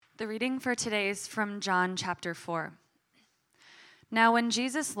The reading for today is from John chapter 4. Now when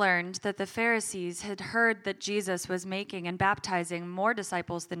Jesus learned that the Pharisees had heard that Jesus was making and baptizing more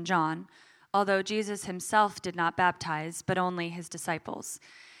disciples than John, although Jesus himself did not baptize, but only his disciples,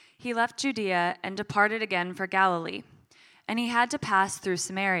 he left Judea and departed again for Galilee, and he had to pass through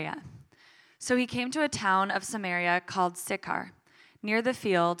Samaria. So he came to a town of Samaria called Sychar, near the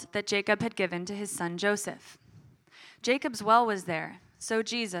field that Jacob had given to his son Joseph. Jacob's well was there, so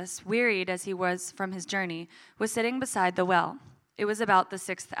Jesus, wearied as he was from his journey, was sitting beside the well. It was about the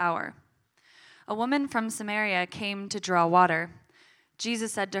 6th hour. A woman from Samaria came to draw water.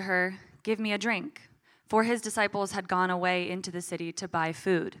 Jesus said to her, "Give me a drink," for his disciples had gone away into the city to buy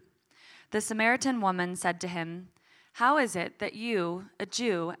food. The Samaritan woman said to him, "How is it that you, a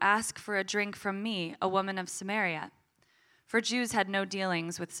Jew, ask for a drink from me, a woman of Samaria?" For Jews had no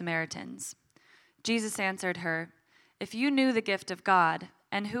dealings with Samaritans. Jesus answered her, "If you knew the gift of God,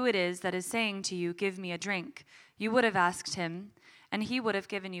 and who it is that is saying to you, 'Give me a drink,' you would have asked him, and he would have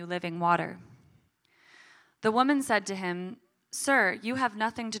given you living water." The woman said to him, "Sir, you have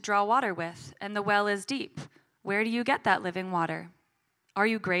nothing to draw water with, and the well is deep. Where do you get that living water? Are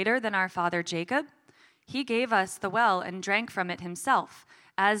you greater than our father Jacob? He gave us the well and drank from it himself,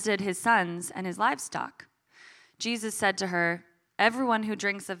 as did his sons and his livestock." Jesus said to her, "Everyone who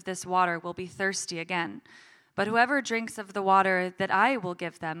drinks of this water will be thirsty again. But whoever drinks of the water that I will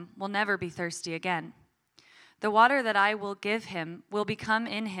give them will never be thirsty again. The water that I will give him will become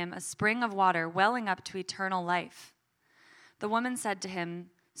in him a spring of water welling up to eternal life." The woman said to him,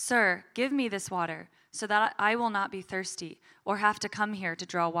 "Sir, give me this water, so that I will not be thirsty or have to come here to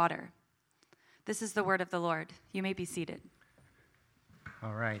draw water." This is the word of the Lord. You may be seated.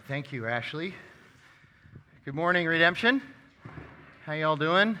 All right. Thank you, Ashley. Good morning, Redemption. How y'all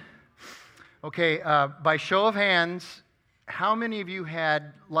doing? Okay, by show of hands, how many of you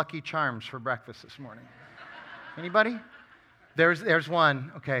had Lucky Charms for breakfast this morning? Anybody? There's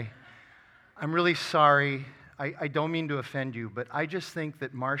one. Okay. I'm really sorry. I don't mean to offend you, but I just think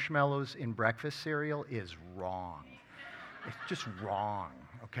that marshmallows in breakfast cereal is wrong. It's just wrong.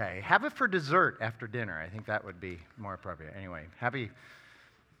 Okay. Have it for dessert after dinner. I think that would be more appropriate. Anyway, happy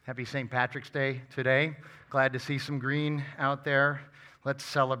St. Patrick's Day today. Glad to see some green out there. Let's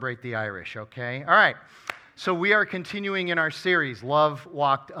celebrate the Irish, okay? All right. So we are continuing in our series, Love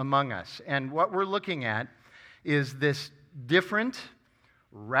Walked Among Us. And what we're looking at is this different,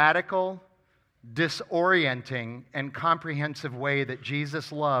 radical, disorienting, and comprehensive way that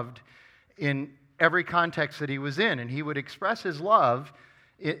Jesus loved in every context that he was in. And he would express his love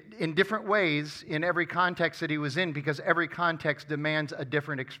in different ways in every context that he was in, because every context demands a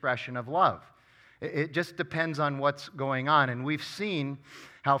different expression of love. It just depends on what's going on. And we've seen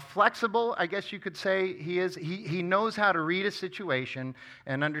how flexible, I guess you could say, he is. He knows how to read a situation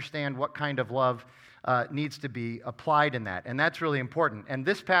and understand what kind of love needs to be applied in that. And that's really important. And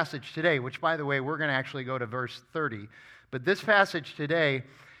this passage today, which, by the way, we're going to actually go to verse 30, but this passage today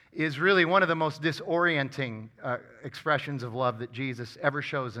is really one of the most disorienting expressions of love that Jesus ever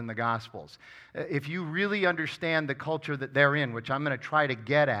shows in the Gospels. If you really understand the culture that they're in, which I'm going to try to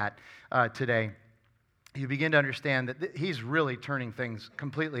get at today, you begin to understand that he's really turning things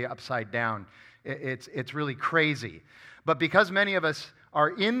completely upside down. It's really crazy. But because many of us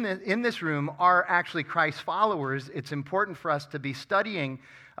are in this room are actually Christ followers, it's important for us to be studying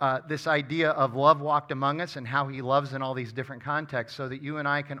this idea of love walked among us and how he loves in all these different contexts, so that you and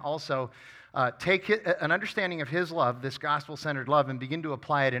I can also take an understanding of his love, this gospel-centered love, and begin to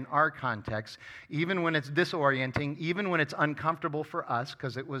apply it in our context, even when it's disorienting, even when it's uncomfortable for us,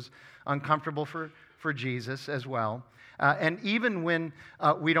 because it was uncomfortable for Jesus as well, and even when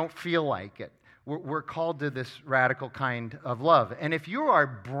we don't feel like it. We're called to this radical kind of love. And if you are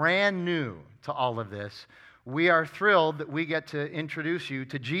brand new to all of this, we are thrilled that we get to introduce you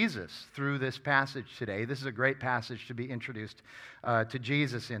to Jesus through this passage today. This is a great passage to be introduced to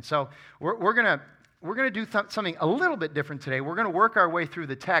Jesus in. So we're going to do something a little bit different today. We're going to work our way through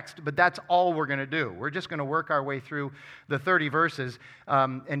the text, but that's all we're going to do. We're just going to work our way through the 30 verses,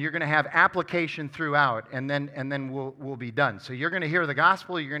 and you're going to have application throughout, and then we'll be done. So you're going to hear the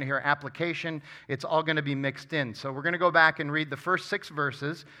gospel, you're going to hear application. It's all going to be mixed in. So we're going to go back and read the first 6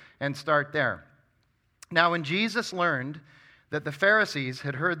 verses and start there. Now, when Jesus learned that the Pharisees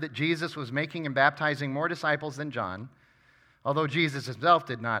had heard that Jesus was making and baptizing more disciples than John, although Jesus himself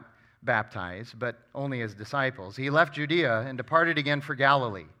did not baptize, but only his disciples, he left Judea and departed again for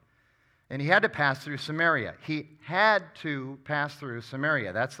Galilee. And he had to pass through Samaria. He had to pass through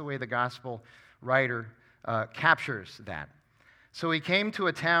Samaria. That's the way the gospel writer captures that. So he came to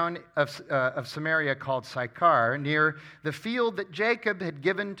a town of Samaria called Sychar, near the field that Jacob had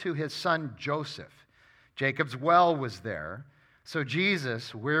given to his son Joseph. Jacob's well was there. So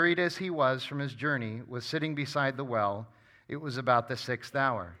Jesus, wearied as he was from his journey, was sitting beside the well. It was about the 6th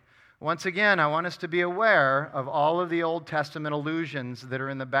hour. Once again, I want us to be aware of all of the Old Testament allusions that are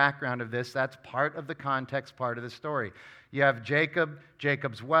in the background of this. That's part of the context, part of the story. You have Jacob,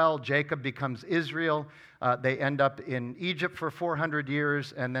 Jacob's well. Jacob becomes Israel. They end up in Egypt for 400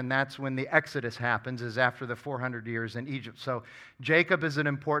 years, and then that's when the Exodus happens, is after the 400 years in Egypt. So Jacob is an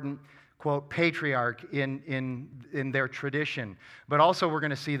important, quote, patriarch in their tradition. But also we're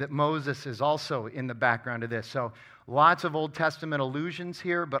going to see that Moses is also in the background of this. So lots of Old Testament allusions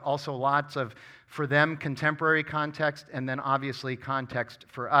here, but also lots of, for them, contemporary context, and then obviously context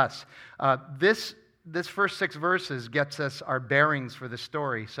for us. This first 6 verses gets us our bearings for the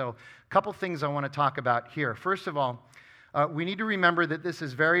story. So a couple things I want to talk about here. First of all, we need to remember that this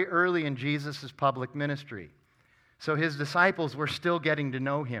is very early in Jesus' public ministry. So his disciples were still getting to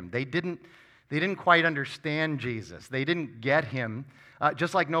know him. They didn't quite understand Jesus. They didn't get him,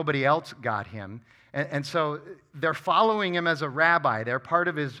 just like nobody else got him. And so they're following him as a rabbi. They're part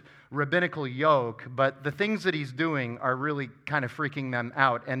of his rabbinical yoke, but the things that he's doing are really kind of freaking them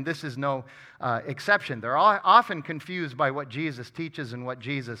out, and this is no exception. They're often confused by what Jesus teaches and what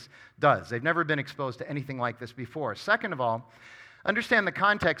Jesus does. They've never been exposed to anything like this before. Second of all, understand the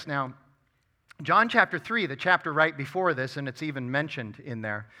context now. John chapter 3, the chapter right before this, and it's even mentioned in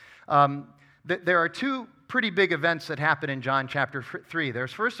there, there are 2 pretty big events that happen in John chapter 3.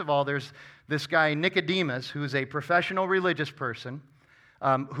 First of all, there's this guy Nicodemus, who's a professional religious person,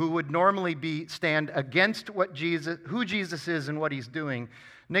 who would normally stand against who Jesus is and what he's doing.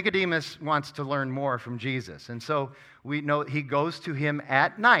 Nicodemus wants to learn more from Jesus. And so we know he goes to him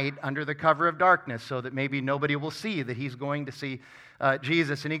at night under the cover of darkness so that maybe nobody will see that he's going to see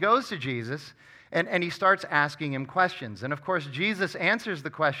Jesus. And he goes to Jesus and he starts asking him questions. And of course, Jesus answers the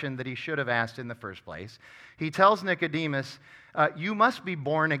question that he should have asked in the first place. He tells Nicodemus, you must be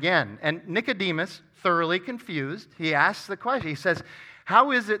born again. And Nicodemus, thoroughly confused, he asks the question. He says,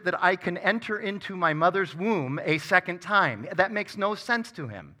 how is it that I can enter into my mother's womb a second time? That makes no sense to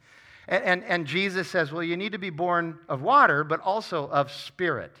him. And Jesus says, well, you need to be born of water, but also of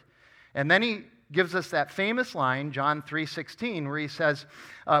spirit. And then he gives us that famous line, John 3:16, where he says,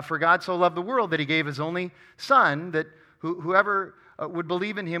 for God so loved the world that he gave his only son, that whoever would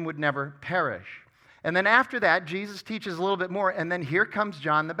believe in him would never perish. And then after that, Jesus teaches a little bit more, and then here comes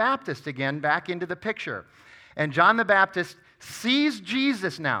John the Baptist again back into the picture. And John the Baptist sees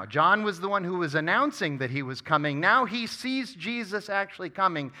Jesus now. John was the one who was announcing that he was coming. Now he sees Jesus actually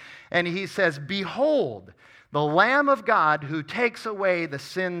coming, and he says, behold, the Lamb of God who takes away the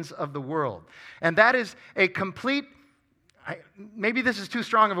sins of the world. And that is a complete, maybe this is too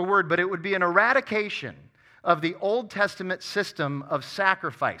strong of a word, but it would be an eradication of the Old Testament system of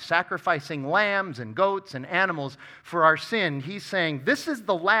sacrifice, sacrificing lambs and goats and animals for our sin. He's saying, this is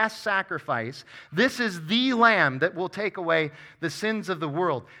the last sacrifice. This is the lamb that will take away the sins of the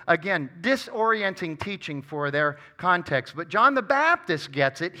world. Again, disorienting teaching for their context. But John the Baptist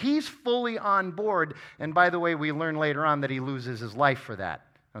gets it. He's fully on board. And by the way, we learn later on that he loses his life for that.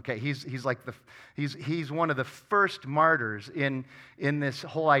 Okay, he's one of the first martyrs in this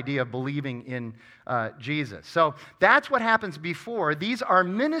whole idea of believing in Jesus. So that's what happens before. These are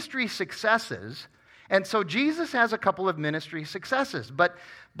ministry successes, and so Jesus has a couple of ministry successes. But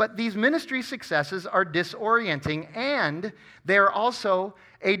these ministry successes are disorienting, and they're also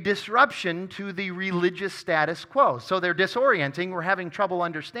a disruption to the religious status quo. So they're disorienting. We're having trouble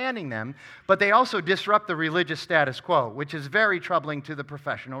understanding them, but they also disrupt the religious status quo, which is very troubling to the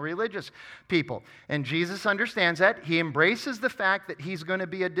professional religious people. And Jesus understands that. He embraces the fact that he's going to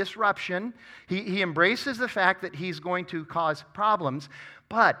be a disruption. He embraces the fact that he's going to cause problems,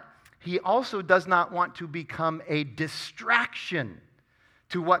 but he also does not want to become a distraction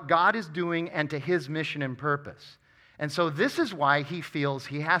to what God is doing and to his mission and purpose. And so this is why he feels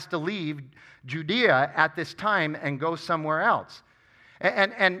he has to leave Judea at this time and go somewhere else.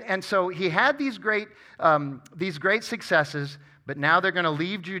 And so he had these great successes, but now they're going to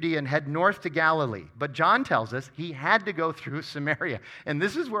leave Judea and head north to Galilee. But John tells us he had to go through Samaria. And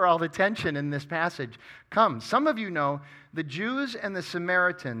this is where all the tension in this passage comes. Some of you know the Jews and the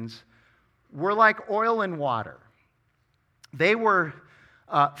Samaritans were like oil and water. They were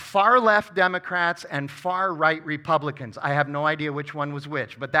far left Democrats and far right Republicans. I have no idea which one was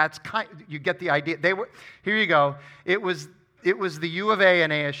which, but you get the idea. Here you go. It was It was the U of A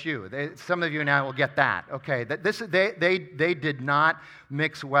and ASU. Some of you now will get that. Okay, they did not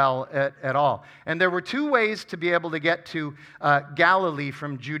mix well at all. And there were two ways to be able to get to Galilee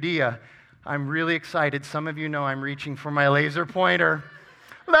from Judea. I'm really excited. Some of you know I'm reaching for my laser pointer.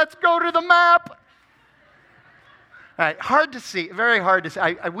 Let's go to the map. All right, hard to see, very hard to see.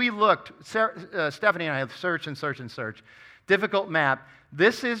 We looked, Stephanie and I have searched and searched and searched. Difficult map.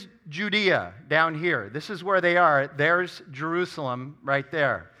 This is Judea down here. This is where they are. There's Jerusalem right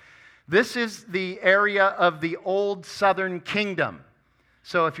there. This is the area of the old southern kingdom.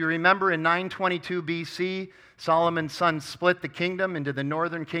 So if you remember in 922 BC, Solomon's sons split the kingdom into the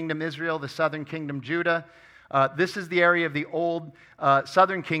northern kingdom Israel, the southern kingdom Judah. This is the area of the old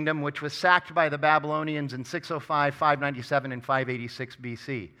southern kingdom, which was sacked by the Babylonians in 605, 597, and 586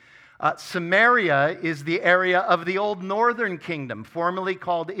 BC. Samaria is the area of the old northern kingdom, formerly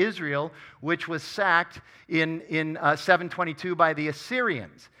called Israel, which was sacked in 722 by the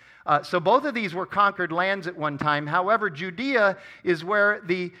Assyrians. So both of these were conquered lands at one time. However, Judea is where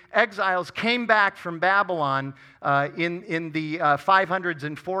the exiles came back from Babylon in the 500s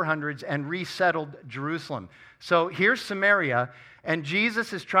and 400s and resettled Jerusalem. So here's Samaria, and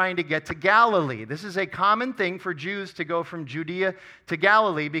Jesus is trying to get to Galilee. This is a common thing for Jews to go from Judea to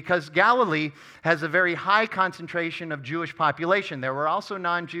Galilee because Galilee has a very high concentration of Jewish population. There were also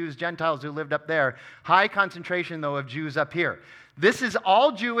non-Jews, Gentiles who lived up there. High concentration, though, of Jews up here. This is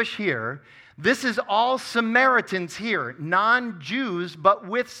all Jewish here. This is all Samaritans here, non-Jews, but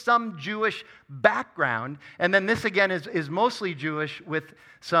with some Jewish background. And then this, again, is mostly Jewish with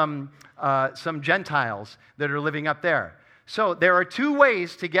some Gentiles that are living up there. So there are two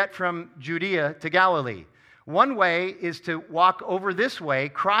ways to get from Judea to Galilee. One way is to walk over this way,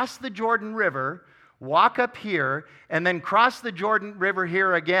 cross the Jordan River, walk up here, and then cross the Jordan River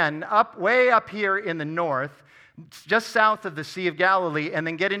here again, way up here in the north, just south of the Sea of Galilee, and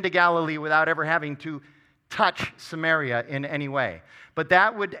then get into Galilee without ever having to touch Samaria in any way. But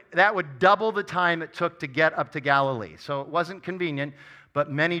that would double the time it took to get up to Galilee. So it wasn't convenient, but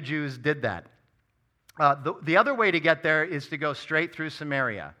many Jews did that. The other way to get there is to go straight through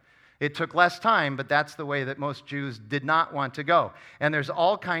Samaria. It took less time, but that's the way that most Jews did not want to go. And there's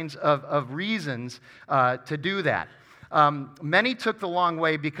all kinds of reasons to do that. Many took the long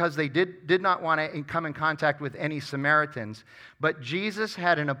way because they did not want to come in contact with any Samaritans. But Jesus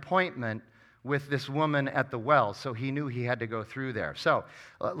had an appointment with this woman at the well, so he knew he had to go through there. So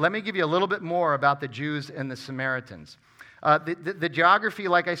let me give you a little bit more about the Jews and the Samaritans. The geography,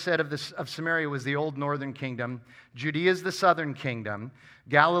 like I said, of Samaria was the old northern kingdom. Judea is the southern kingdom.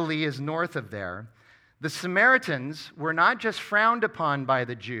 Galilee is north of there. The Samaritans were not just frowned upon by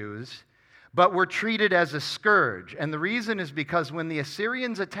the Jews, but were treated as a scourge. And the reason is because when the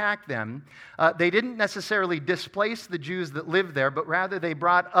Assyrians attacked them, they didn't necessarily displace the Jews that lived there, but rather they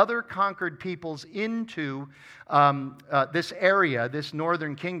brought other conquered peoples into this area, this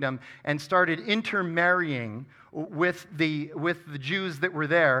northern kingdom, and started intermarrying with the Jews that were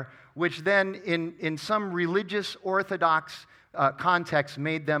there, which then in some religious orthodox context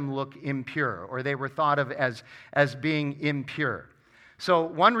made them look impure, or they were thought of as being impure. So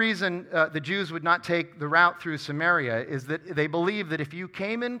one reason the Jews would not take the route through Samaria is that they believed that if you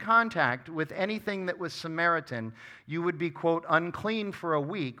came in contact with anything that was Samaritan, you would be, quote, unclean for a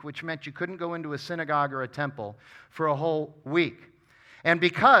week, which meant you couldn't go into a synagogue or a temple for a whole week. And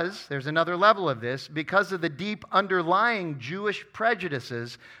because, there's another level of this, because of the deep underlying Jewish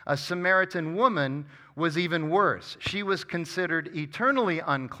prejudices, a Samaritan woman was even worse. She was considered eternally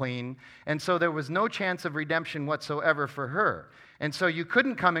unclean, and so there was no chance of redemption whatsoever for her. And so you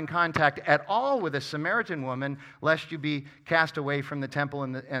couldn't come in contact at all with a Samaritan woman lest you be cast away from the temple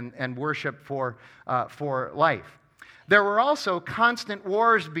and worship for life. There were also constant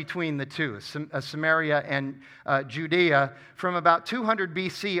wars between the two, Samaria and Judea, from about 200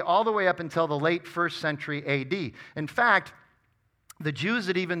 BC all the way up until the late 1st century AD. In fact, the Jews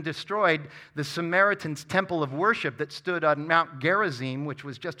had even destroyed the Samaritans' temple of worship that stood on Mount Gerizim, which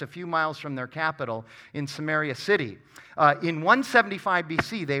was just a few miles from their capital in Samaria city. In 175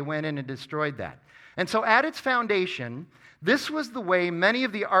 BC, they went in and destroyed that. And so at its foundation, this was the way many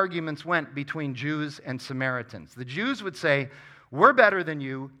of the arguments went between Jews and Samaritans. The Jews would say, we're better than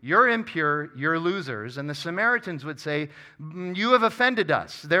you, you're impure, you're losers. And the Samaritans would say, you have offended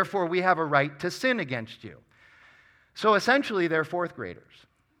us, therefore we have a right to sin against you. So essentially, they're fourth graders.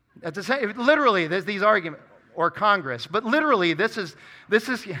 Literally, there's these arguments, or Congress, but literally, this is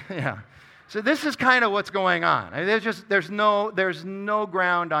yeah. So this is kind of what's going on. I mean, there's no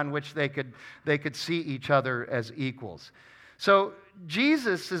ground on which they could see each other as equals. So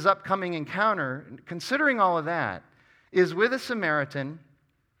Jesus' upcoming encounter, considering all of that, is with a Samaritan,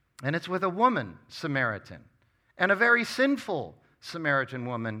 and it's with a woman Samaritan, and a very sinful Samaritan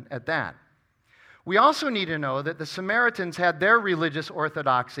woman at that. We also need to know that the Samaritans had their religious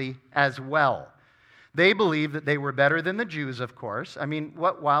orthodoxy as well. They believed that they were better than the Jews, of course. I mean,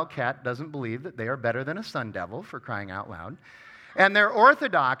 what wildcat doesn't believe that they are better than a sun devil, for crying out loud? And their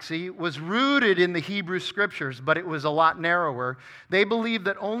orthodoxy was rooted in the Hebrew Scriptures, but it was a lot narrower. They believed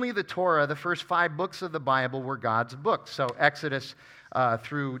that only the Torah, the first 5 books of the Bible, were God's books, so Exodus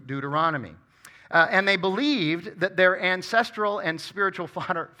through Deuteronomy. And they believed that their ancestral and spiritual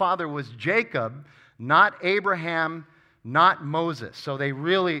father was Jacob, not Abraham, not Moses. So they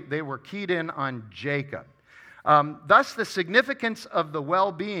were keyed in on Jacob. Thus, the significance of the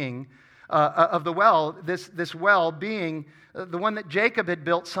well-being of the well, this well being the one that Jacob had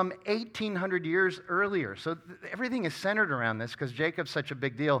built some 1,800 years earlier. So everything is centered around this because Jacob's such a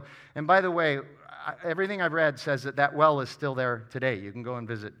big deal. And by the way, everything I've read says that well is still there today. You can go and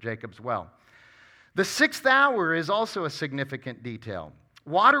visit Jacob's well. The 6th hour is also a significant detail.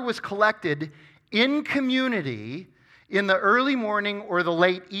 Water was collected in community in the early morning or the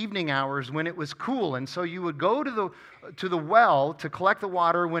late evening hours when it was cool. And so you would go to the well to collect the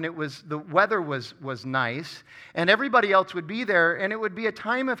water when the weather was nice, and everybody else would be there, and it would be a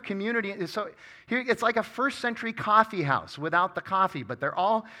time of community. So here it's like a first century coffee house without the coffee, but they're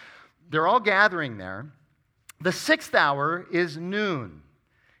all gathering there. The 6th hour is noon.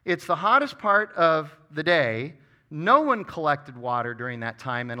 It's the hottest part of the day. No one collected water during that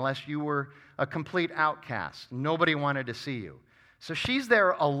time unless you were a complete outcast. Nobody wanted to see you. So she's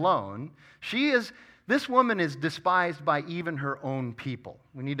there alone. This woman is despised by even her own people.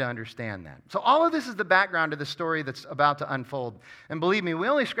 We need to understand that. So all of this is the background to the story that's about to unfold. And believe me, we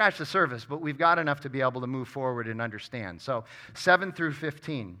only scratched the surface, but we've got enough to be able to move forward and understand. So 7 through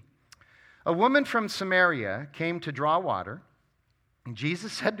 15. A woman from Samaria came to draw water, and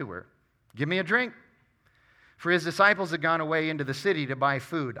Jesus said to her, "Give me a drink." For his disciples had gone away into the city to buy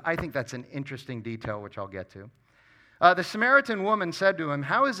food. I think that's an interesting detail, which I'll get to. The Samaritan woman said to him,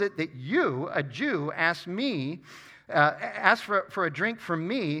 "How is it that you, a Jew, ask for a drink from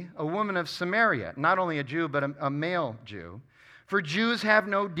me, a woman of Samaria?" Not only a Jew, but a male Jew. "For Jews have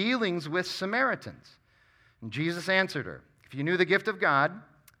no dealings with Samaritans." And Jesus answered her, "If you knew the gift of God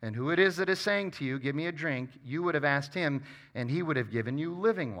and who it is that is saying to you, 'Give me a drink,' you would have asked him, and he would have given you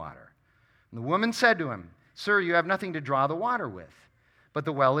living water." And the woman said to him, "Sir, you have nothing to draw the water with, but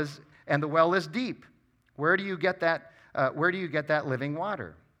the well is deep. Where do you get that living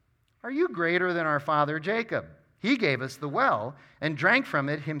water? Are you greater than our father Jacob? He gave us the well and drank from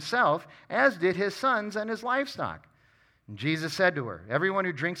it himself, as did his sons and his livestock." And Jesus said to her, "Everyone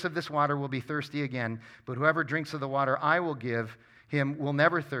who drinks of this water will be thirsty again, but whoever drinks of the water I will give him will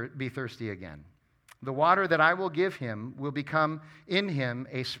never be thirsty again. The water that I will give him will become in him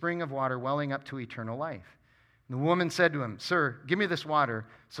a spring of water welling up to eternal life." And the woman said to him, "Sir, give me this water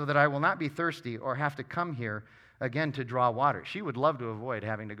so that I will not be thirsty or have to come here again to draw water." She would love to avoid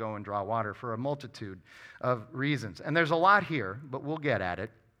having to go and draw water for a multitude of reasons. And there's a lot here, but we'll get at it.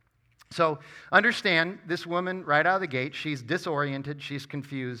 So understand, this woman right out of the gate, she's disoriented, she's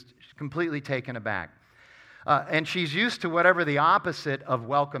confused, she's completely taken aback. And she's used to whatever the opposite of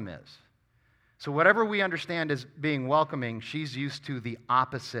welcome is. So whatever we understand as being welcoming, she's used to the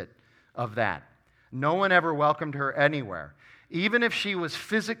opposite of that. No one ever welcomed her anywhere. Even if she was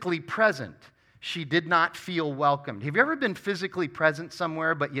physically present, she did not feel welcomed. Have you ever been physically present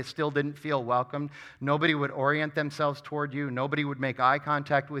somewhere, but you still didn't feel welcomed? Nobody would orient themselves toward you. Nobody would make eye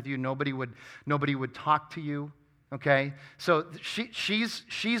contact with you. Nobody would talk to you. Okay? So she's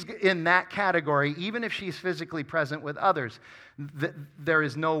in that category. Even if she's physically present with others, there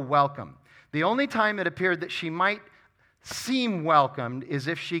is no welcome. The only time it appeared that she might seem welcomed is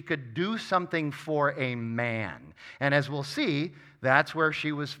if she could do something for a man. And as we'll see, that's where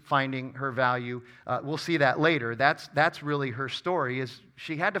she was finding her value. We'll see that later. That's really her story, is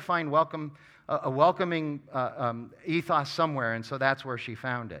she had to find a welcoming ethos somewhere, and so that's where she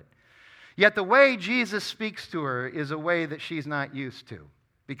found it. Yet the way Jesus speaks to her is a way that she's not used to,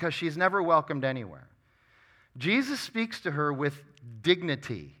 because she's never welcomed anywhere. Jesus speaks to her with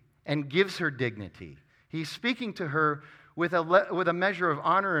dignity and gives her dignity. He's speaking to her with a measure of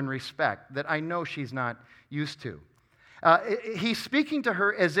honor and respect that I know she's not used to. He's speaking to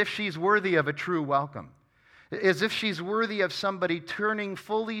her as if she's worthy of a true welcome, as if she's worthy of somebody turning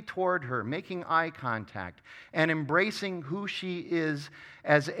fully toward her, making eye contact, and embracing who she is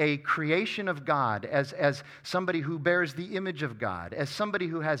as a creation of God, as somebody who bears the image of God, as somebody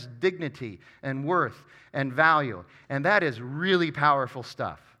who has dignity and worth and value. And that is really powerful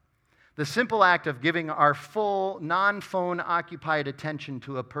stuff. The simple act of giving our full, non-phone occupied attention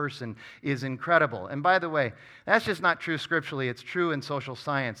to a person is incredible. And by the way, that's just not true scripturally. It's true in social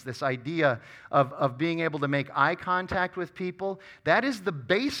science. This idea of being able to make eye contact with people, that is the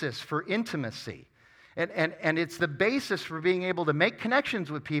basis for intimacy. And it's the basis for being able to make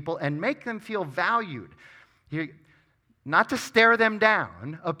connections with people and make them feel valued. Not to stare them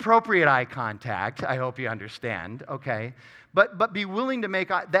down, appropriate eye contact, I hope you understand, okay? But be willing to make,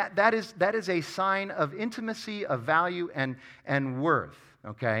 that is a sign of intimacy, of value, and worth,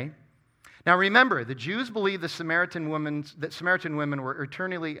 okay? Now remember, the Jews believed that Samaritan women were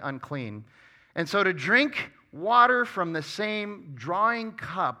eternally unclean. And so to drink water from the same drawing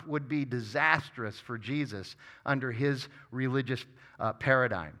cup would be disastrous for Jesus under his religious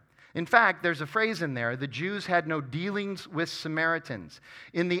paradigm. In fact, there's a phrase in there, the Jews had no dealings with Samaritans.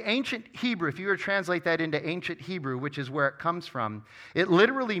 In the ancient Hebrew, if you were to translate that into ancient Hebrew, which is where it comes from, it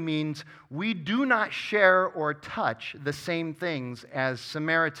literally means we do not share or touch the same things as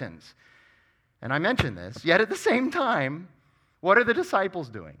Samaritans. And I mention this, yet at the same time, what are the disciples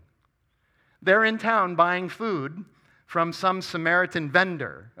doing? They're in town buying food from some Samaritan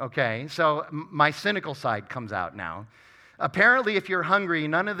vendor, okay? So my cynical side comes out now. Apparently, if you're hungry,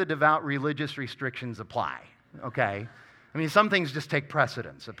 none of the devout religious restrictions apply, okay? I mean, some things just take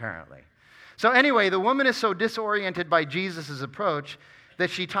precedence, apparently. So anyway, the woman is so disoriented by Jesus' approach that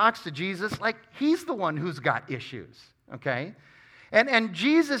she talks to Jesus like he's the one who's got issues, okay? And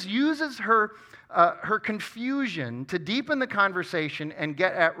Jesus uses her confusion to deepen the conversation and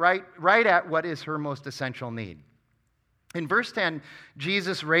get at right at what is her most essential need. In verse 10,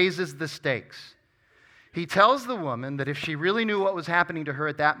 Jesus raises the stakes. He tells the woman that if she really knew what was happening to her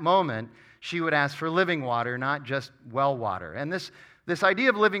at that moment, she would ask for living water, not just well water. And this idea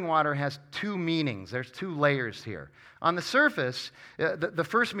of living water has two meanings. There's two layers here. On the surface, the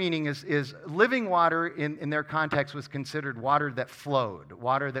first meaning is living water in their context was considered water that flowed,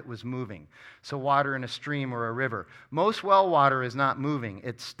 water that was moving. So water in a stream or a river. Most well water is not moving,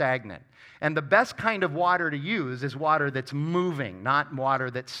 it's stagnant. And the best kind of water to use is water that's moving, not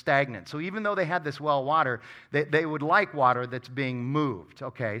water that's stagnant. So even though they had this well water, they would like water that's being moved,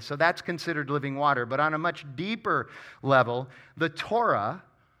 okay? So that's considered living water. But on a much deeper level, the Torah,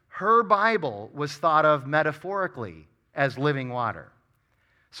 her Bible, was thought of metaphorically as living water.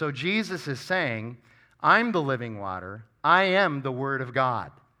 So Jesus is saying, I'm the living water. I am the Word of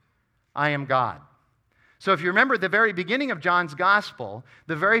God. I am God. So if you remember at the very beginning of John's Gospel,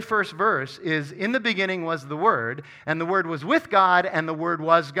 the very first verse is, in the beginning was the Word, and the Word was with God, and the Word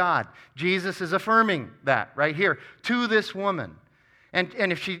was God. Jesus is affirming that right here to this woman. And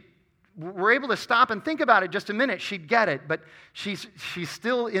if she were able to stop and think about it just a minute, she'd get it, but she's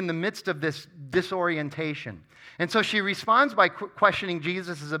still in the midst of this disorientation. And so she responds by questioning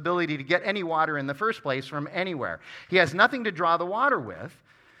Jesus' ability to get any water in the first place from anywhere. He has nothing to draw the water with.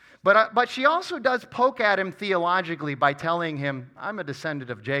 But she also does poke at him theologically by telling him, I'm a descendant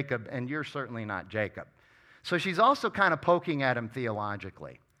of Jacob, and you're certainly not Jacob. So she's also kind of poking at him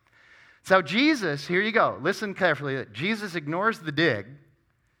theologically. So Jesus, here you go, listen carefully. Jesus ignores the dig.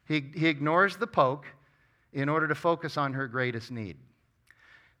 He ignores the poke in order to focus on her greatest need.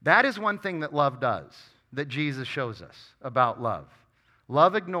 That is one thing that love does, that Jesus shows us about love.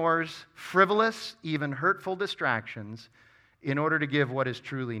 Love ignores frivolous, even hurtful distractions in order to give what is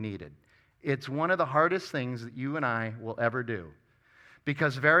truly needed. It's one of the hardest things that you and I will ever do.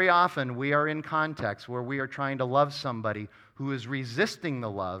 Because very often we are in contexts where we are trying to love somebody who is resisting the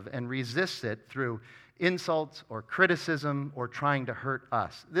love and resists it through insults or criticism or trying to hurt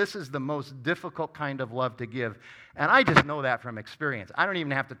us. This is the most difficult kind of love to give. And I just know that from experience. I don't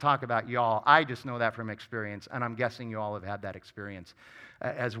even have to talk about y'all. I just know that from experience. And I'm guessing you all have had that experience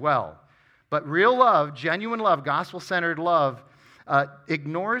as well. But real love, genuine love, gospel-centered love,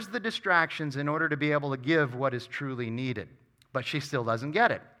 ignores the distractions in order to be able to give what is truly needed. But she still doesn't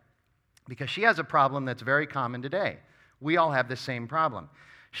get it because she has a problem that's very common today. We all have the same problem.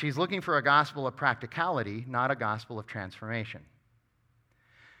 She's looking for a gospel of practicality, not a gospel of transformation.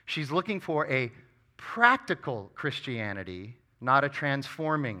 She's looking for a practical Christianity, not a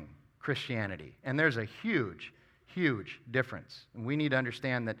transforming Christianity. And there's a huge difference. And we need to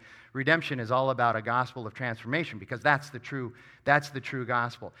understand that redemption is all about a gospel of transformation because that's the true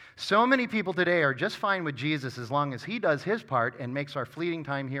gospel. So many people today are just fine with Jesus as long as he does his part and makes our fleeting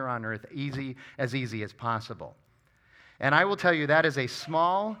time here on earth easy as possible. And I will tell you that is a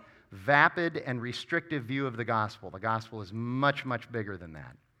small, vapid, and restrictive view of the gospel. The gospel is much, much bigger than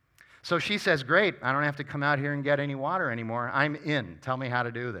that. So she says, great, I don't have to come out here and get any water anymore. I'm in. Tell me how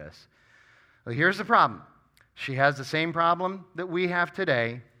to do this. Well, here's the problem. She has the same problem that we have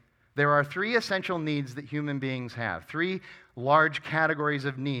today, There are three essential needs that human beings have, three large categories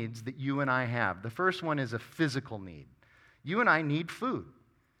of needs that you and I have. The first one is a physical need. You and I need food.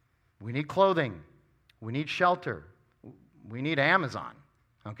 We need clothing. We need shelter. We need Amazon,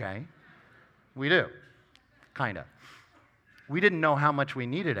 okay? We do, kind of. We didn't know how much we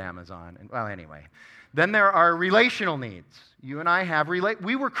needed Amazon. Well, anyway. Then there are relational needs. You and I have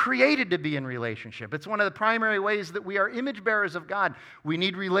we were created to be in relationship. It's one of the primary ways that we are image bearers of God. We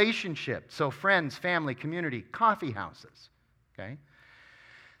need relationship. So friends, family, community, coffee houses. Okay?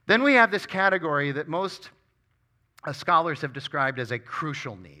 Then we have this category that most scholars have described as a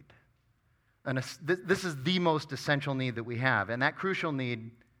crucial need. And this is the most essential need that we have. And that crucial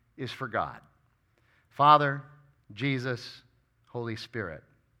need is for God. Father, Jesus, Holy Spirit.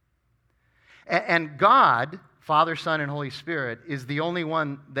 And God, Father, Son, and Holy Spirit, is the only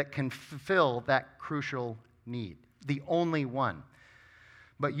one that can fulfill that crucial need. The only one.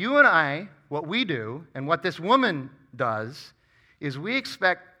 But you and I, what we do, and what this woman does, is we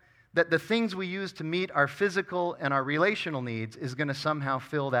expect that the things we use to meet our physical and our relational needs is going to somehow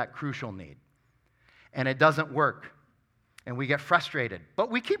fill that crucial need. And it doesn't work. And we get frustrated. But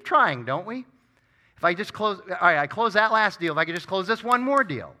we keep trying, don't we? If I just close, all right, I close that last deal. If I could just close this one more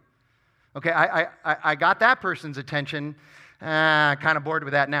deal. Okay, I got that person's attention. Kind of bored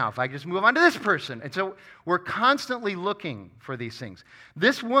with that now. If I just move on to this person. And so we're constantly looking for these things.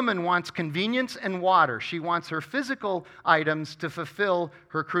 This woman wants convenience and water. She wants her physical items to fulfill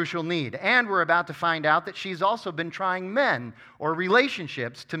her crucial need. And we're about to find out that she's also been trying men or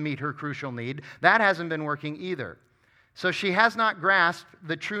relationships to meet her crucial need. That hasn't been working either. So she has not grasped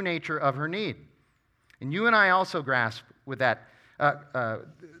the true nature of her need. And you and I also grasp with that,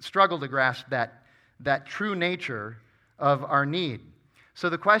 struggle to grasp that true nature of our need. So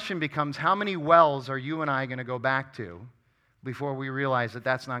the question becomes, how many wells are you and I going to go back to before we realize that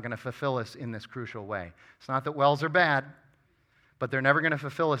that's not going to fulfill us in this crucial way? It's not that wells are bad, but they're never going to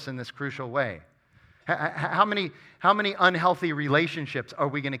fulfill us in this crucial way. How many unhealthy relationships are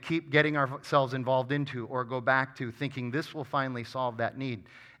we going to keep getting ourselves involved into or go back to thinking this will finally solve that need,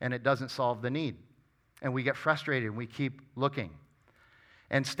 and it doesn't solve the need? And we get frustrated and we keep looking.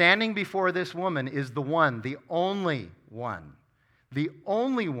 And standing before this woman is the one, the only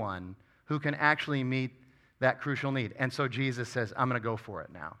one who can actually meet that crucial need. And so Jesus says, I'm going to go for it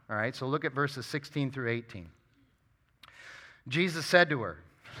now. All right, so look at verses 16 through 18. Jesus said to her,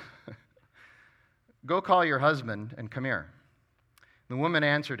 go call your husband and come here. The woman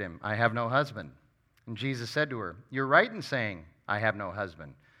answered him, I have no husband. And Jesus said to her, you're right in saying, I have no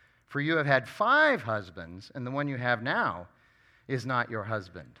husband. For you have had 5 husbands, and the one you have now is not your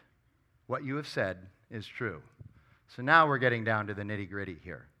husband. What you have said is true. So now we're getting down to the nitty-gritty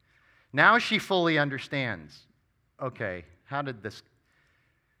here. Now she fully understands, okay, how did this,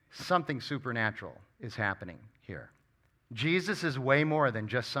 something supernatural is happening here. Jesus is way more than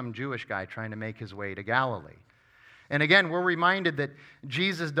just some Jewish guy trying to make his way to Galilee. And again, we're reminded that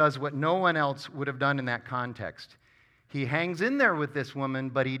Jesus does what no one else would have done in that context. He hangs in there with this woman,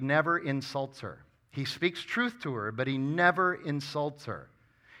 but he never insults her. He speaks truth to her, but he never insults her.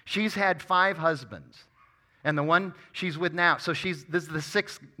 She's had 5 husbands, and the one she's with now, so this is the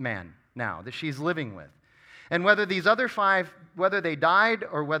 6th man now that she's living with. And whether these other 5, whether they died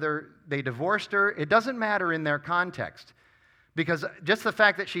or whether they divorced her, it doesn't matter in their context. Because just the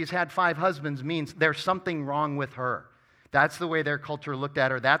fact that she's had 5 husbands means there's something wrong with her. That's the way their culture looked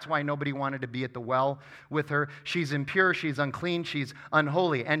at her. That's why nobody wanted to be at the well with her. She's impure, she's unclean, she's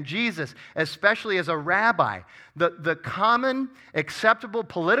unholy. And Jesus, especially as a rabbi, the common, acceptable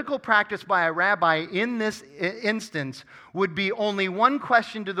political practice by a rabbi in this instance would be only one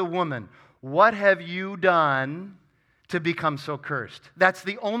question to the woman: what have you done to become so cursed? That's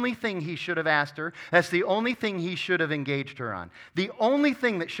the only thing he should have asked her. That's the only thing he should have engaged her on. The only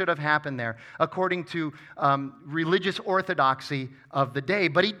thing that should have happened there, according to religious orthodoxy of the day.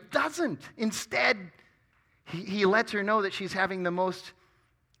 But he doesn't. Instead, he lets her know that she's having the most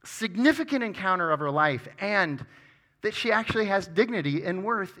significant encounter of her life and that she actually has dignity and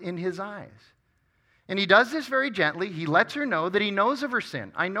worth in his eyes. And he does this very gently. He lets her know that he knows of her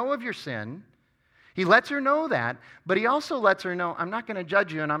sin. I know of your sin. He lets her know that, but he also lets her know, I'm not going to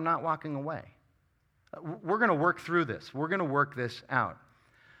judge you and I'm not walking away. We're going to work through this. We're going to work this out.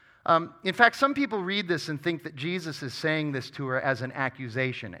 In fact, some people read this and think that Jesus is saying this to her as an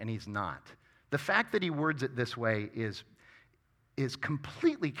accusation, and he's not. The fact that he words it this way is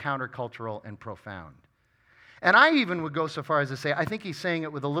completely countercultural and profound. And I even would go so far as to say, I think he's saying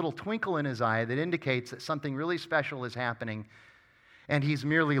it with a little twinkle in his eye that indicates that something really special is happening, and he's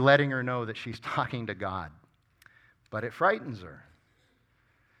merely letting her know that she's talking to God. But it frightens her.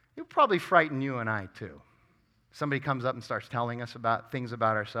 It would probably frighten you and I too. Somebody comes up and starts telling us about things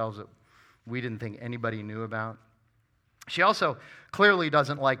about ourselves that we didn't think anybody knew about. She also clearly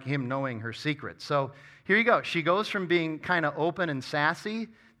doesn't like him knowing her secrets. So here you go. She goes from being kind of open and sassy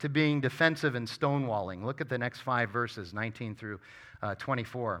to being defensive and stonewalling. Look at the next 5 verses, 19 through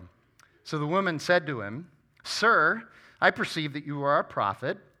 24. So the woman said to him, "Sir, I perceive that you are a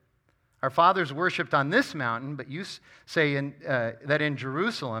prophet. Our fathers worshipped on this mountain, but you say that in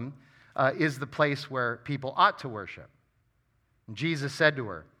Jerusalem is the place where people ought to worship." And Jesus said to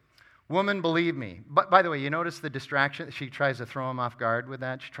her, "Woman, believe me." But by the way, you notice the distraction? She tries to throw him off guard with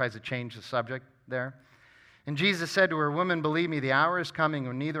that. She tries to change the subject there. And Jesus said to her, "Woman, believe me, the hour is coming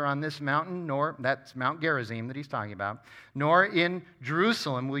when neither on this mountain, nor, that's Mount Gerizim that he's talking about, nor in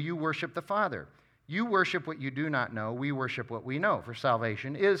Jerusalem will you worship the Father. You worship what you do not know. We worship what we know, for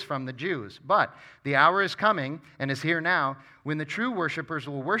salvation is from the Jews. But the hour is coming, and is here now, when the true worshipers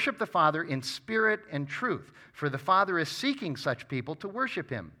will worship the Father in spirit and truth, for the Father is seeking such people to worship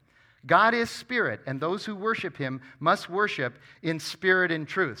him. God is spirit, and those who worship him must worship in spirit and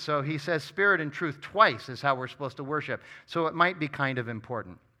truth." So he says spirit and truth twice is how we're supposed to worship. So it might be kind of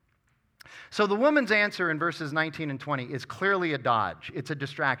important. So the woman's answer in verses 19 and 20 is clearly a dodge. It's a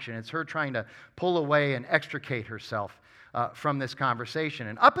distraction. It's her trying to pull away and extricate herself from this conversation.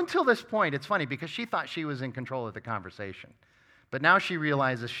 And up until this point, it's funny because she thought she was in control of the conversation. But now she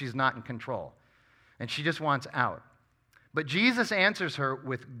realizes she's not in control, and she just wants out. But Jesus answers her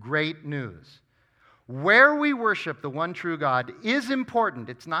with great news. Where we worship the one true God is important.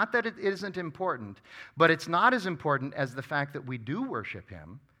 It's not that it isn't important, but it's not as important as the fact that we do worship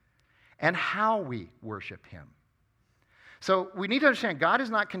him and how we worship him. So we need to understand God is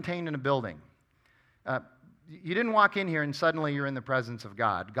not contained in a building. You didn't walk in here and suddenly you're in the presence of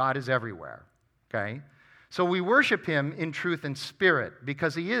God. God is everywhere, okay? So we worship him in truth and spirit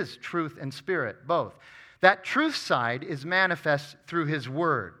because he is truth and spirit, both. That truth side is manifest through his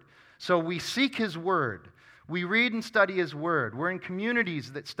word. So we seek his word. We read and study his word. We're in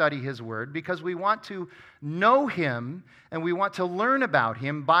communities that study his word because we want to know him and we want to learn about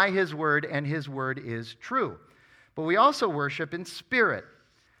him by his word, and his word is true. But we also worship in spirit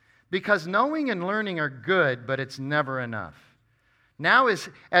because knowing and learning are good, but it's never enough. Now,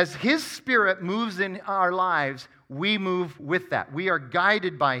 as his spirit moves in our lives, we move with that. We are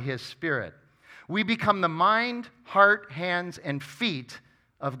guided by his spirit. We become the mind, heart, hands, and feet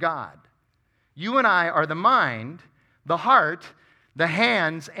of God. You and I are the mind, the heart, the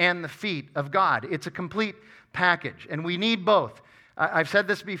hands, and the feet of God. It's a complete package, and we need both. I've said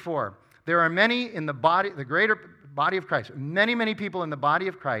this before. There are many in the body, the greater body of Christ, many people in the body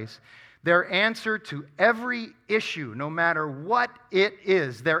of Christ. Their answer to every issue, no matter what it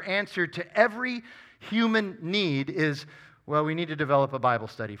is, their answer to every human need is, well, we need to develop a Bible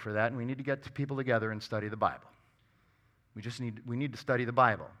study for that, and we need to get people together and study the Bible. We need to study the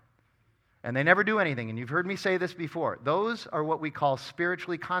Bible. And they never do anything, and you've heard me say this before. Those are what we call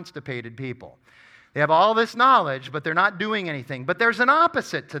spiritually constipated people. They have all this knowledge, but they're not doing anything. But there's an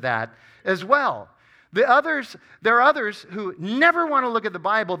opposite to that as well. There are others who never want to look at the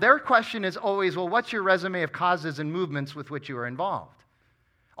Bible. Their question is always, well, what's your resume of causes and movements with which you are involved?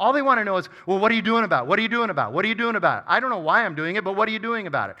 All they want to know is, well, what are you doing about it? What are you doing about it? What are you doing about it? I don't know why I'm doing it, but what are you doing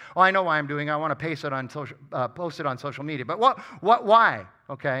about it? Oh, I know why I'm doing it. I want to post it on social media. But why?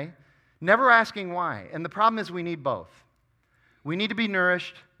 Okay? Never asking why. And the problem is we need both. We need to be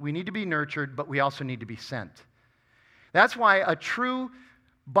nourished, we need to be nurtured, but we also need to be sent. That's why a true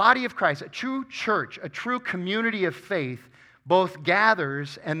body of Christ, a true church, a true community of faith both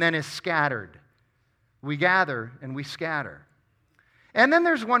gathers and then is scattered. We gather and we scatter. And then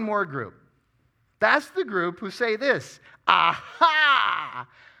there's one more group. That's the group who say this, aha,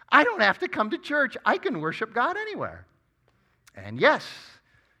 I don't have to come to church. I can worship God anywhere. And yes,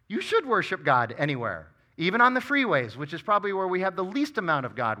 you should worship God anywhere, even on the freeways, which is probably where we have the least amount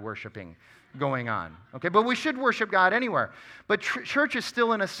of God worshiping going on. Okay, but we should worship God anywhere. But church is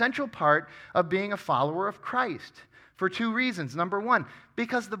still an essential part of being a follower of Christ for two reasons. Number one,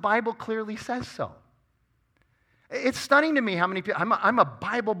 because the Bible clearly says so. It's stunning to me how many people, I'm a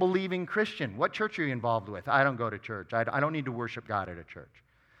Bible-believing Christian. What church are you involved with? I don't go to church. I don't need to worship God at a church.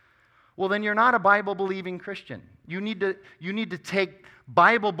 Well, then you're not a Bible-believing Christian. You need to take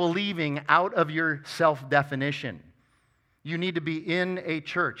Bible-believing out of your self-definition. You need to be in a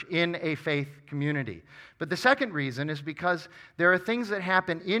church, in a faith community. But the second reason is because there are things that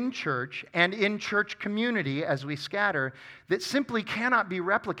happen in church and in church community as we scatter that simply cannot be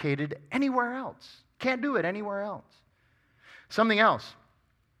replicated anywhere else. Can't do it anywhere else. Something else.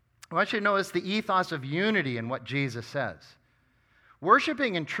 I want you to notice the ethos of unity in what Jesus says.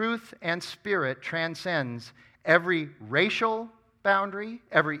 Worshiping in truth and spirit transcends every racial boundary,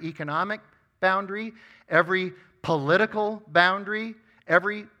 every economic boundary, every political boundary,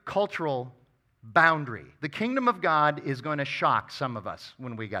 every cultural boundary. The kingdom of God is going to shock some of us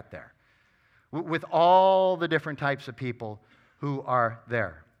when we get there, with all the different types of people who are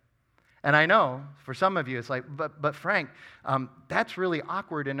there. And I know, for some of you, it's like, but Frank, that's really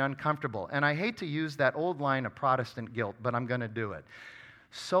awkward and uncomfortable. And I hate to use that old line of Protestant guilt, but I'm going to do it.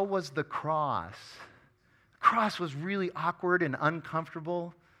 So was the cross. The cross was really awkward and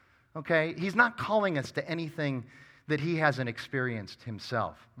uncomfortable, okay? He's not calling us to anything that he hasn't experienced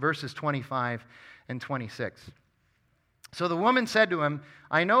himself. Verses 25 and 26. So the woman said to him,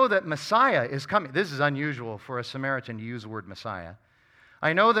 I know that Messiah is coming. This is unusual for a Samaritan to use the word Messiah.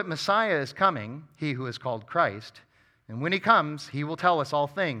 I know that Messiah is coming, he who is called Christ, and when he comes, he will tell us all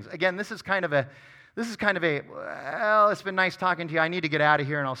things. Again, this is kind of a, well, it's been nice talking to you. I need to get out of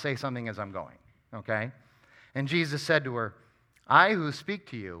here, and I'll say something as I'm going, okay? And Jesus said to her, I who speak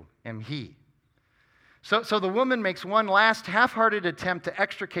to you am he. So the woman makes one last half-hearted attempt to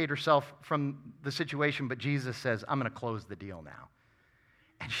extricate herself from the situation, but Jesus says, I'm going to close the deal now.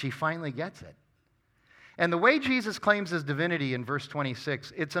 And she finally gets it. And the way Jesus claims his divinity in verse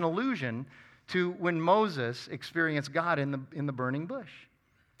 26, it's an allusion to when Moses experienced God in the burning bush.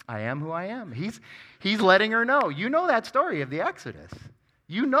 I am who I am. He's letting her know. You know that story of the Exodus.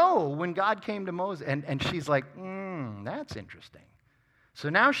 You know when God came to Moses, and she's like, that's interesting. So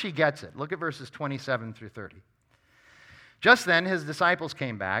now she gets it. Look at verses 27 through 30. Just then his disciples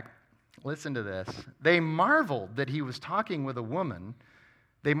came back. Listen to this. They marveled that he was talking with a woman.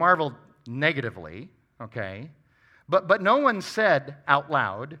 They marveled negatively. Okay, but no one said out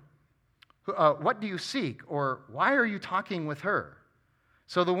loud, what do you seek, or why are you talking with her?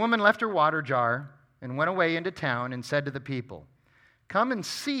 So the woman left her water jar and went away into town and said to the people, come and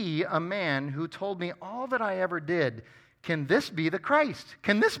see a man who told me all that I ever did. Can this be the Christ?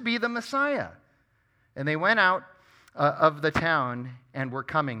 Can this be the Messiah? And they went out of the town and were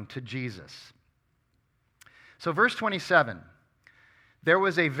coming to Jesus. So verse 27. There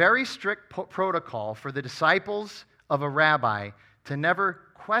was a very strict protocol for the disciples of a rabbi to never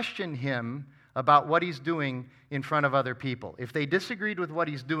question him about what he's doing in front of other people. If they disagreed with what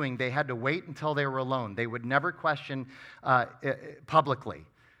he's doing, they had to wait until they were alone. They would never question publicly.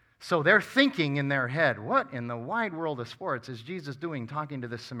 So they're thinking in their head, what in the wide world of sports is Jesus doing talking to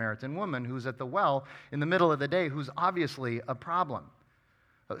this Samaritan woman who's at the well in the middle of the day who's obviously a problem?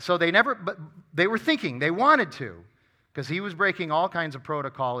 So but they were thinking, they wanted to, because he was breaking all kinds of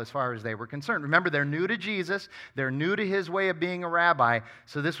protocol as far as they were concerned. Remember, they're new to Jesus. They're new to his way of being a rabbi,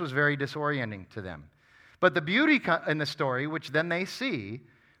 so this was very disorienting to them. But the beauty in the story, which then they see,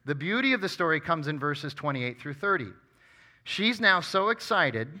 the beauty of the story comes in verses 28 through 30. She's now so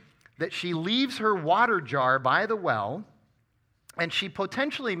excited that she leaves her water jar by the well, and she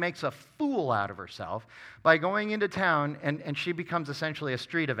potentially makes a fool out of herself by going into town, and she becomes essentially a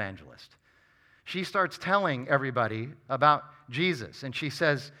street evangelist. She starts telling everybody about Jesus, and she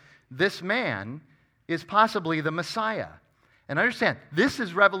says, this man is possibly the Messiah. And understand, this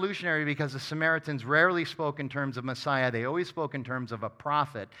is revolutionary because the Samaritans rarely spoke in terms of Messiah. They always spoke in terms of a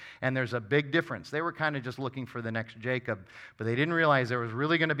prophet, and there's a big difference. They were kind of just looking for the next Jacob, but they didn't realize there was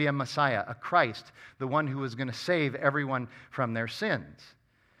really going to be a Messiah, a Christ, the one who was going to save everyone from their sins.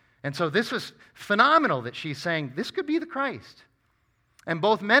 And so this was phenomenal that she's saying, this could be the Christ. And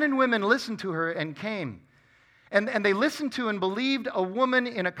both men and women listened to her and came. And they listened to and believed a woman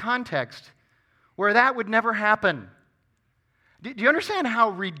in a context where that would never happen. Do you understand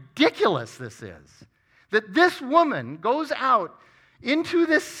how ridiculous this is? That this woman goes out into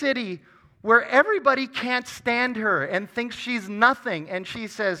this city where everybody can't stand her and thinks she's nothing. And she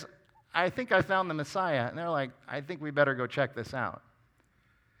says, I think I found the Messiah. And they're like, I think we better go check this out.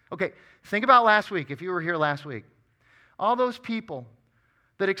 Okay, think about last week, if you were here last week. All those people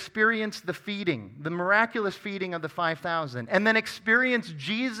that experienced the feeding, the miraculous feeding of the 5,000, and then experienced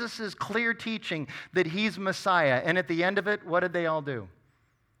Jesus' clear teaching that he's Messiah. And at the end of it, what did they all do?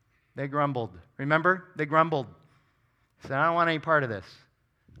 They grumbled. Remember? They grumbled. Said, I don't want any part of this.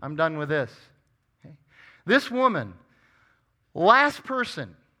 I'm done with this. Okay? This woman, last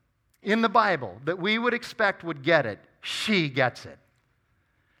person in the Bible that we would expect would get it, she gets it.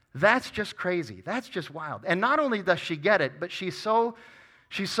 That's just crazy. That's just wild. And not only does she get it, but she's so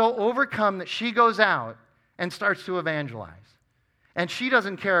overcome that she goes out and starts to evangelize. And she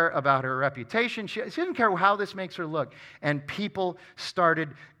doesn't care about her reputation. She doesn't care how this makes her look. And people started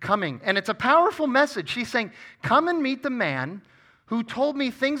coming. And it's a powerful message. She's saying, come and meet the man who told me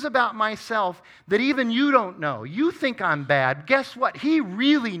things about myself that even you don't know. You think I'm bad. Guess what? He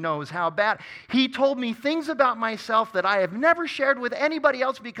really knows how bad. He told me things about myself that I have never shared with anybody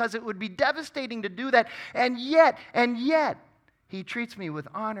else because it would be devastating to do that. And yet, he treats me with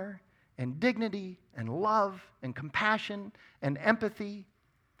honor and dignity and love and compassion and empathy.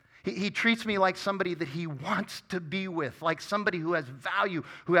 He treats me like somebody that he wants to be with, like somebody who has value,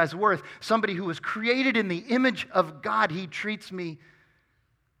 who has worth, somebody who was created in the image of God. He treats me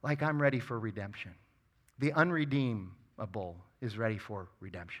like I'm ready for redemption. The unredeemable is ready for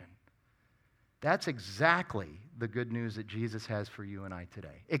redemption. That's exactly the good news that Jesus has for you and I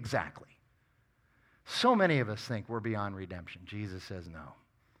today. Exactly. So many of us think we're beyond redemption. Jesus says no.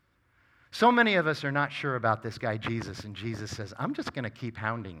 So many of us are not sure about this guy Jesus, and Jesus says, I'm just going to keep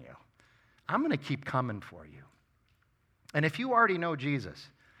hounding you. I'm going to keep coming for you. And if you already know Jesus,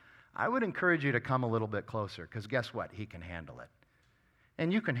 I would encourage you to come a little bit closer, because guess what? He can handle it.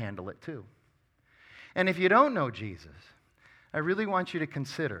 And you can handle it too. And if you don't know Jesus, I really want you to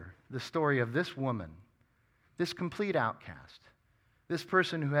consider the story of this woman, this complete outcast, this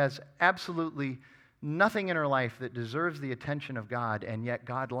person who has absolutely nothing in her life that deserves the attention of God, and yet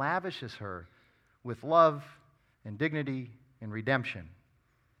God lavishes her with love and dignity and redemption.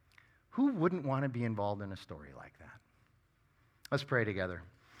 Who wouldn't want to be involved in a story like that? Let's pray together.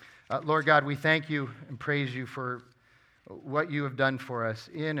 Lord God, we thank you and praise you for what you have done for us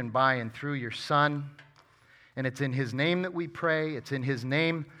in and by and through your Son. And it's in his name that we pray. It's in his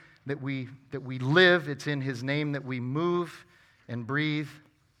name that we live. It's in his name that we move and breathe.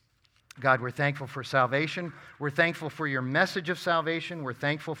 God, we're thankful for salvation. We're thankful for your message of salvation. We're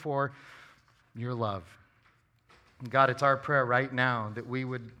thankful for your love. God, it's our prayer right now that we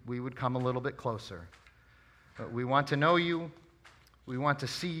would come a little bit closer. We want to know you. We want to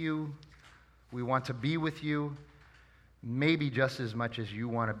see you. We want to be with you, maybe just as much as you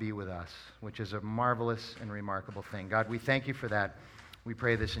want to be with us, which is a marvelous and remarkable thing. God, we thank you for that. We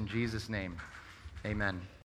pray this in Jesus' name. Amen.